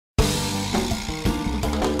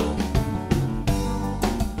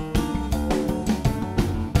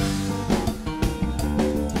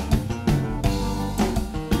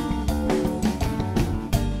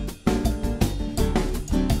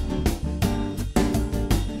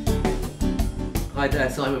Hi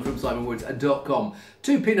there, Simon from simonwoods.com.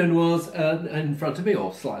 Two Pinot Noirs in front of me,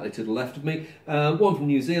 or slightly to the left of me. One from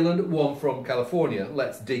New Zealand, one from California.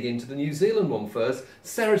 Let's dig into the New Zealand one first.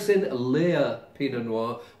 Saracen Lear Pinot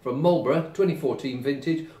Noir from Marlborough, 2014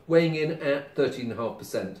 vintage, weighing in at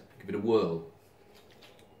 13.5%. Give it a whirl.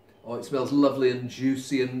 Oh, it smells lovely and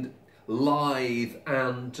juicy and lithe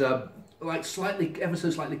and like ever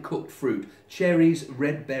so slightly cooked fruit. Cherries,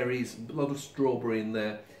 red berries, a lot of strawberry in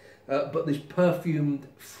there. But this perfumed,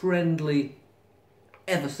 friendly,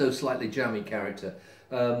 ever so slightly jammy character,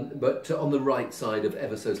 but on the right side of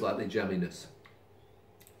ever so slightly jamminess.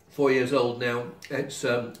 4 years old now, it's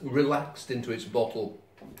relaxed into its bottle,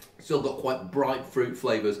 still got quite bright fruit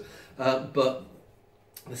flavours, but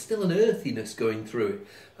there's still an earthiness going through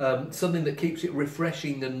it, something that keeps it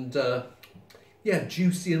refreshing and, yeah,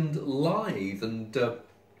 juicy and lithe and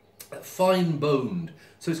fine-boned.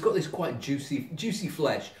 So it's got this quite juicy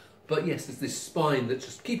flesh. But yes, there's this spine that's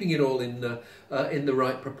just keeping it all in the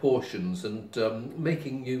right proportions and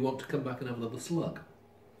making you want to come back and have another slug.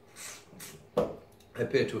 I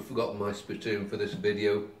appear to have forgotten my spittoon for this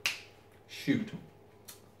video. Shoot.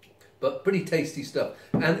 But pretty tasty stuff.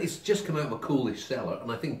 And it's just come out of a coolish cellar, and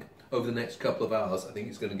I think over the next couple of hours, I think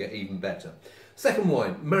it's going to get even better. Second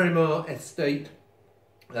wine, Marimar Estate,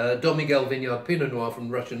 Don Miguel Vineyard Pinot Noir from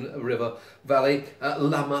Russian River Valley,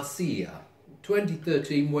 La Masia.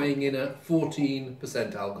 2013, weighing in at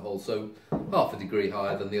 14% alcohol, so half a degree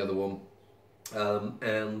higher than the other one,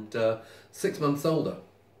 and 6 months older.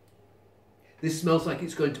 This smells like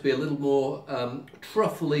it's going to be a little more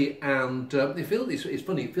truffly, and it's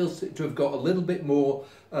funny, it feels to have got a little bit more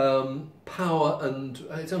power, and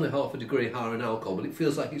it's only half a degree higher in alcohol, but it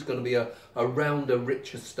feels like it's going to be a rounder,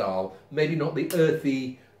 richer style. Maybe not the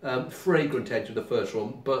earthy, fragrant edge of the first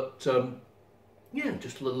one, but yeah,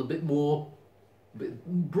 just a little bit more,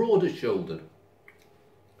 broader shouldered,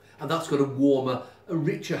 and that's got a warmer, a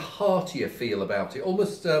richer, heartier feel about it.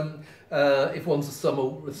 Almost, if one's a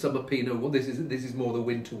summer Pinot, well, this is more the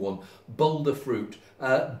winter one. Bolder fruit,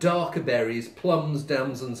 darker berries, plums,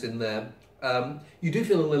 damsons in there. You do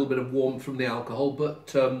feel a little bit of warmth from the alcohol,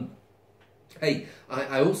 but hey,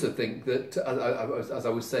 I also think that, as I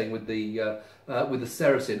was saying with the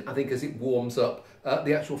Saracen, I think as it warms up,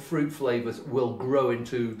 the actual fruit flavours will grow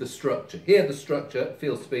into the structure. Here the structure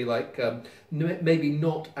feels to be like maybe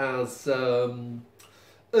not as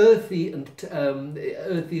earthy and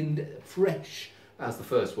fresh as the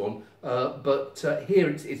first one, but here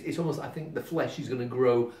it's almost, I think the flesh is going to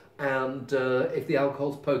grow, and if the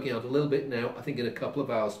alcohol's poking out a little bit now, I think in a couple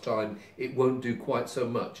of hours' time it won't do quite so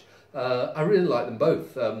much. I really like them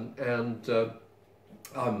both,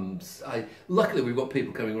 luckily we've got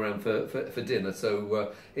people coming around for dinner,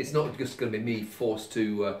 so it's not just going to be me forced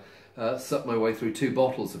to suck my way through 2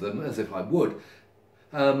 bottles of them, as if I would.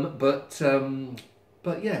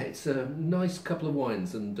 But yeah, it's a nice couple of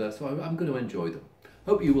wines, and so I'm going to enjoy them.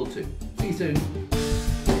 Hope you will too. See you soon.